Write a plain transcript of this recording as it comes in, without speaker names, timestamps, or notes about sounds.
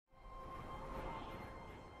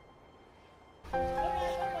Money,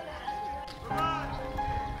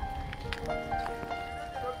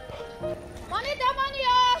 the money,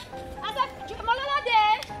 as a Molala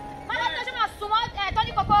day. Mala doesn't have so much,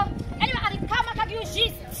 Tony Coco. Anyway, I come back you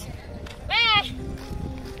gist. Where?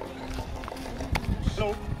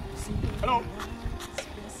 Hello. Hello.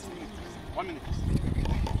 1 minute.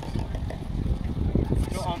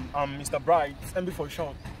 Mr. Bright, MB for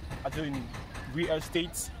short. I deal in real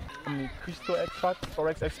estate. I'm a crypto expert,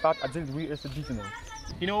 forex expert. I deal in real estate business.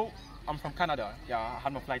 You know, I'm from Canada. Yeah, I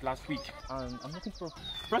had my flight last week, and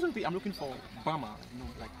presently I'm looking for Bama. You know,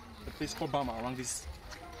 like the place called Bama around this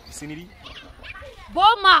vicinity.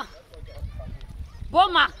 Boma.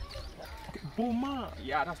 Boma. Okay, Boma.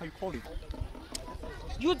 Yeah, that's how you call it.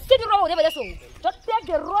 You see the road over there, so just take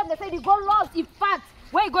the road. They say you go lost. In fact,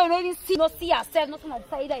 where you go, you don't even see, not see yourself, nothing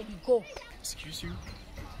outside that you go. Excuse you.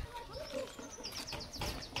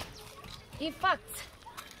 In fact,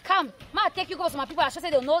 come, ma take you go to my people. I should say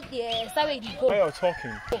they know the side where you go. Now you're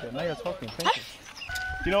talking. Okay, now you're talking. Thank you.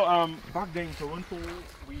 You know, back then in Toronto,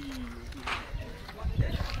 we.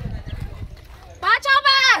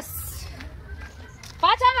 Pachabas!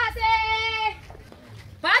 Pachabas!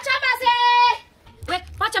 Pachabas! Wait,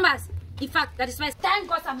 Pachabas! In fact, that is why thank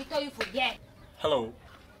God I'm meeting you for here. Hello.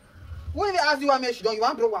 When they ask you what make you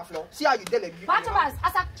want to blow floor. See how you tell them. Pachabas,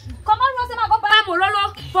 as a come on, Rosa, go buy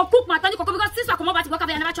Mololo for cook my Tony Coco because since I come over to work, I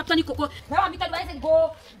never chop Tony Coco. Now I'm meeting you. I said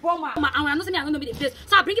go Boma. And I'm not saying I'm going to be the place.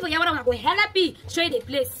 So I bring you for here. I'm going to help you show you the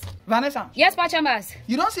place. Vanessa. Yes, Pachabas.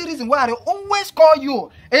 You don't see reason why I always call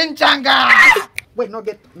you in Changa. Wait, not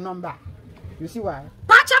get number. You see why?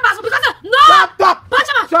 Pachabas, because no. Shut up.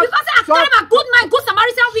 Pachabas, because I'm telling my good mind, good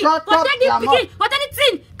Samaritan will. Shut up, take this begin, but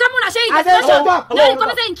anything. Come on, I show you. I said shut up. Now you come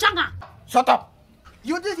and say in Changa. Shut up.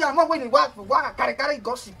 You this your mom when you walk carry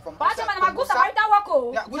gossip from. Pachabas, I'm a good Samaritan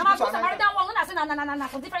walk. Yeah, I'm a good Samaritan walk. When I say na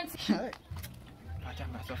for different.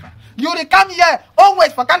 You dey come here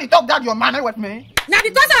always for can you talk that your man with me? Now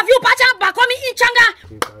because of you, Pachabas, coming in Changa.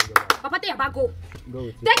 Papa, take your bag go.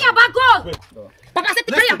 Take your bag go. Papa said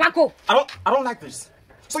take your bag go. I don't like this.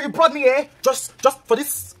 So you brought me here just for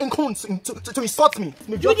this income to insult me.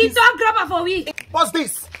 You did not grab her for we. What's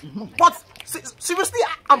this? What? Seriously,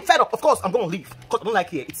 I'm fed up. Of course, I'm gonna leave because I don't like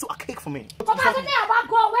here. It's too archaic for me. Papa said take your bag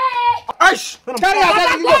go away. Aish! Carry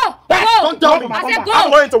yourself. Don't tell me. I said go. I'm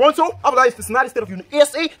going to Toronto. I'm like the United States of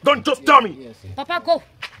USA. Don't just tell me. Papa go.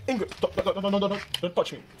 Ingrid, don't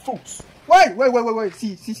touch me. Fools. Wait.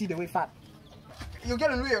 See the way fat. You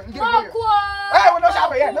get in real. No, Hey, we no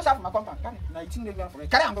shop here. No shop my compound.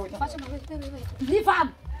 Carry on, go with wait. Leave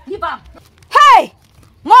him. Hey!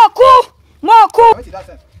 Moku! Wait, that's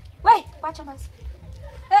it. Wait, Pachabas.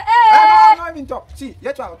 No, even talk. See,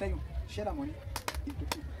 that's what I'll tell you. Share that money.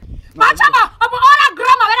 Pachabas, upon all that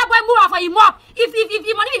grammar, when I boy move for him mop. If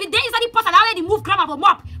money, if they inside the post, I already move grammar for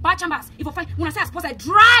mop. Pachabas, if I find, when I say I suppose I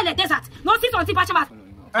dry like desert. No, sit on Pachabas.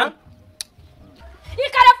 You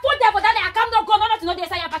can't put them for that. I can't go. No, to know they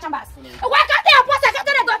say Pachabas. Why can't they post? I can't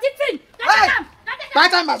do the thing.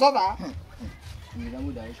 Pachabas over.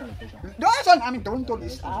 Direction, I mean Toronto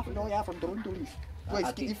list. No, yeah, from Toronto list. Wait,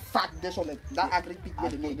 the fact they so that agri people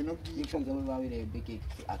they know give you.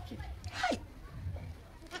 Hi.